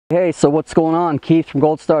Hey, so what's going on? Keith from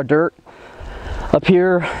Gold Star Dirt. Up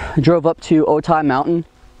here, drove up to Otay Mountain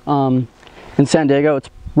in San Diego. It's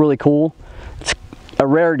really cool. It's a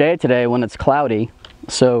rare day today when it's cloudy,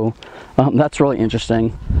 so that's really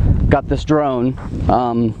interesting. Got this drone,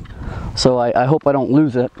 so I hope I don't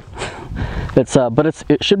lose it.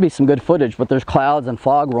 It should be some good footage, but there's clouds and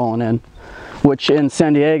fog rolling in, which in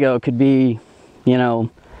San Diego could be, you know,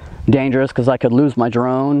 dangerous because I could lose my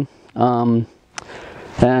drone.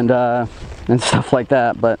 And stuff like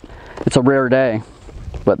that, but it's a rare day.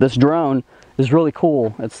 But this drone is really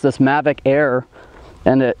cool. It's this Mavic AIR,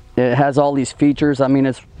 and it has all these features. I mean,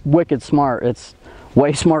 it's wicked smart. It's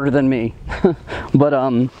way smarter than me. But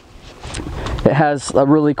it has a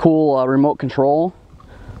really cool remote control,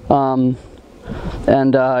 and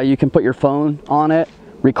you can put your phone on it,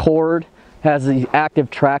 record. Has these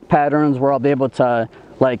active track patterns where I'll be able to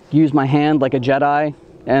like use my hand like a Jedi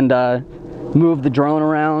and move the drone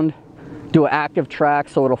around, do an active track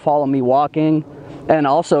so it'll follow me walking, and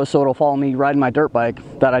also so it'll follow me riding my dirt bike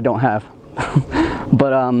that I don't have.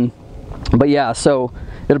 but yeah, so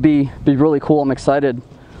it'll be really cool. I'm excited.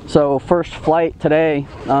 So first flight today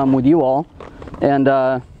with you all, and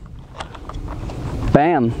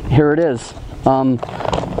bam, here it is.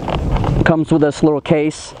 Comes with this little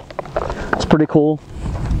case. It's pretty cool.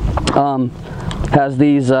 Has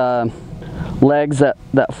these legs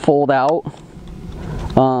that fold out.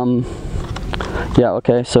 Yeah,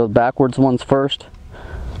 okay, so backwards ones first.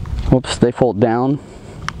 Whoops, they fold down.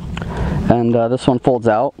 And this one folds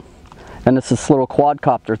out. And it's this little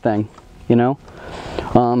quadcopter thing, you know.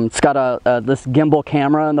 It's got this gimbal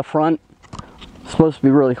camera in the front. It's supposed to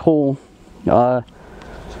be really cool.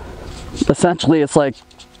 Essentially, it's like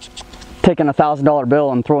taking a $1,000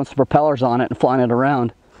 bill and throwing some propellers on it and flying it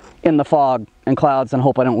around in the fog and clouds and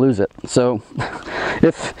hope I don't lose it. So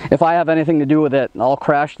if I have anything to do with it, I'll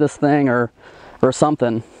crash this thing or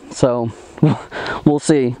something. So we'll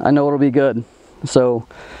see. I know it'll be good. So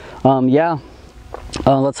yeah,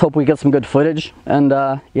 let's hope we get some good footage, and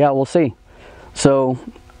yeah, we'll see. So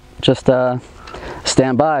just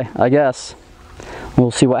stand by, I guess.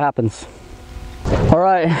 We'll see what happens. All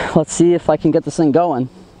right, let's see if I can get this thing going.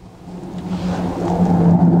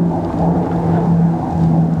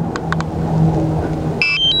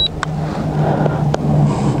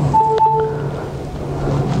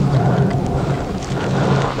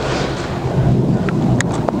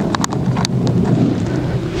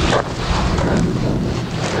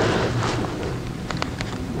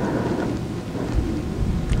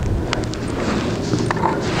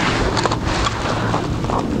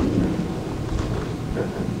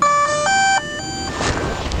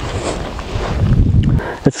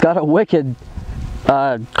 It's got a wicked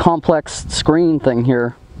complex screen thing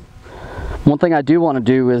here. One thing I do want to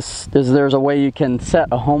do is there's a way you can set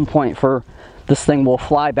a home point for this thing. Will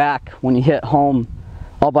fly back when you hit home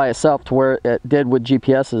all by itself to where it did with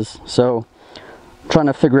GPS's. So I'm trying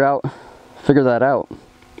to figure that out.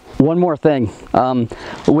 One more thing,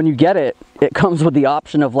 when you get it, it comes with the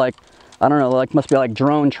option of, like, I don't know, like must be like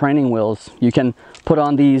drone training wheels. You can put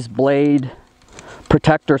on these blade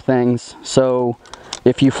protector things, so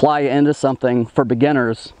if you fly into something for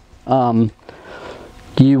beginners,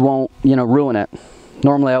 you won't, you know, ruin it.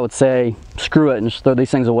 Normally I would say screw it and just throw these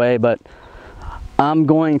things away, but I'm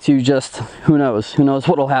going to just, who knows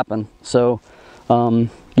what'll happen. So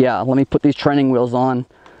yeah, let me put these training wheels on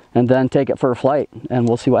and then take it for a flight, and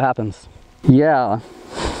we'll see what happens. Yeah,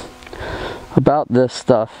 about this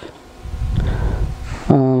stuff.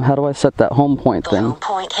 How do I set that home point thing? The home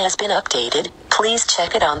point has been updated. Please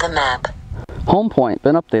check it on the map. Home point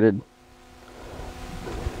been updated.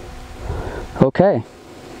 Okay.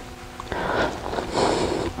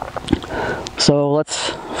 So let's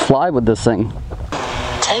fly with this thing.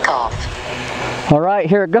 Take off. All right,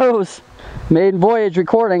 here it goes. Maiden voyage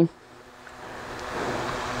recording.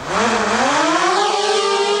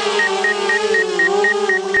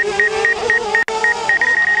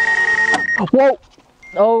 Whoa!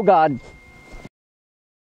 Oh God.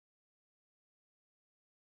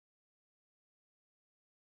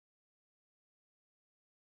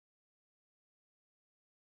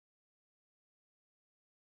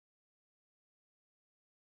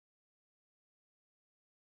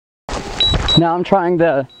 Now I'm trying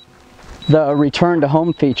the return to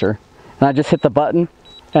home feature, and I just hit the button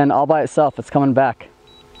and all by itself it's coming back.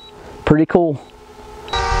 Pretty cool.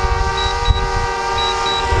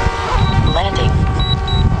 Landing.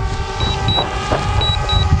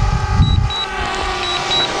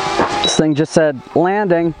 This thing just said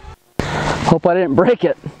landing. Hope I didn't break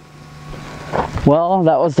it. Well,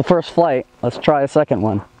 that was the first flight. Let's try a second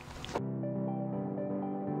one.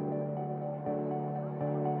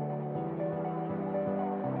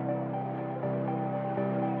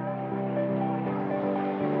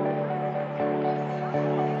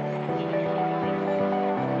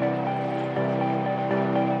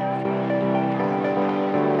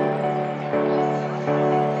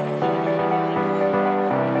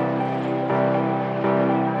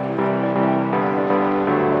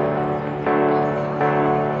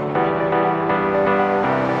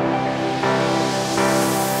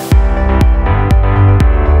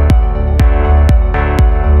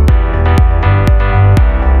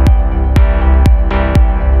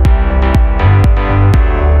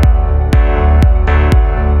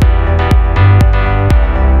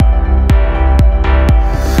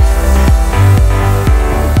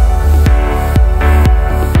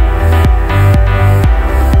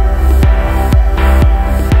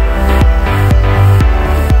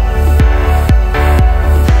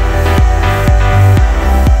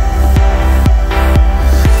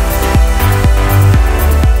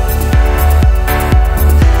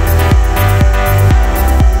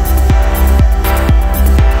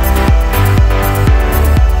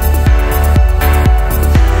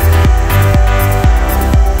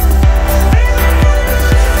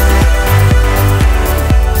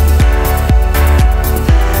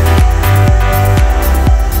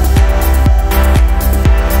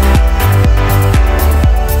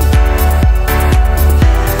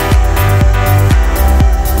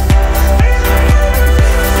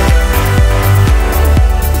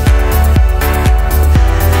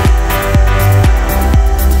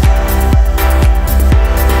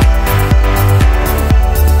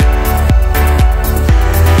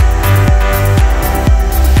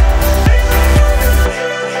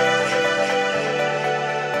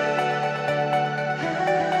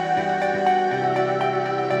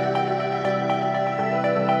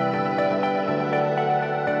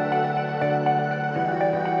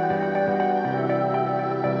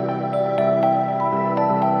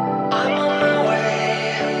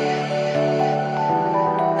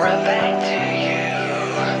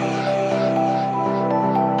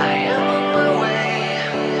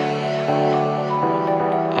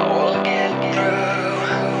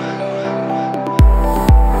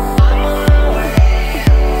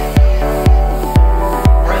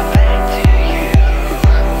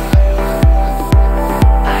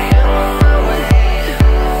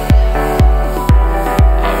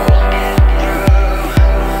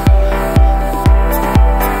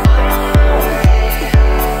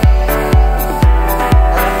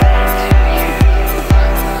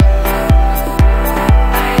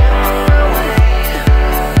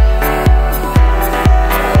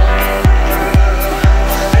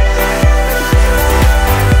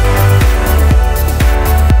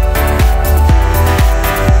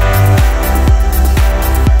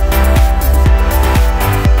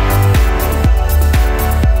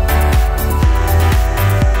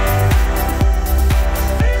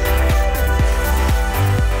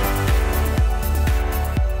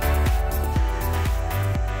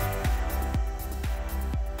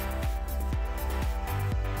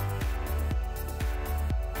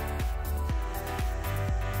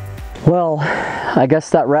 Well, I guess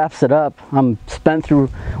that wraps it up. Went through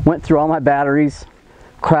all my batteries,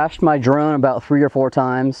 crashed my drone about 3 or 4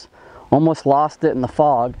 times, almost lost it in the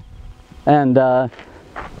fog, and I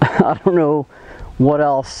don't know what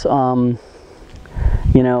else,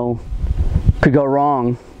 you know, could go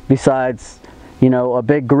wrong besides, you know, a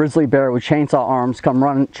big grizzly bear with chainsaw arms come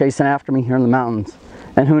running, chasing after me here in the mountains.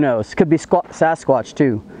 And who knows, could be Sasquatch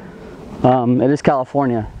too. It is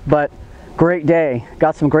California, but great day.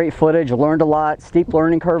 Got some great footage, learned a lot, steep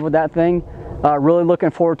learning curve with that thing. Really looking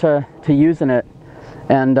forward to using it.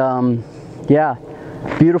 And yeah,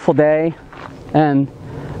 beautiful day, and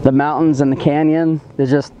the mountains and the canyon is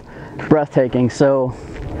just breathtaking. So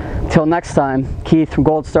till next time, Keith from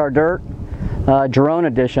Gold Star Dirt, drone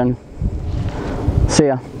edition. See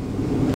ya.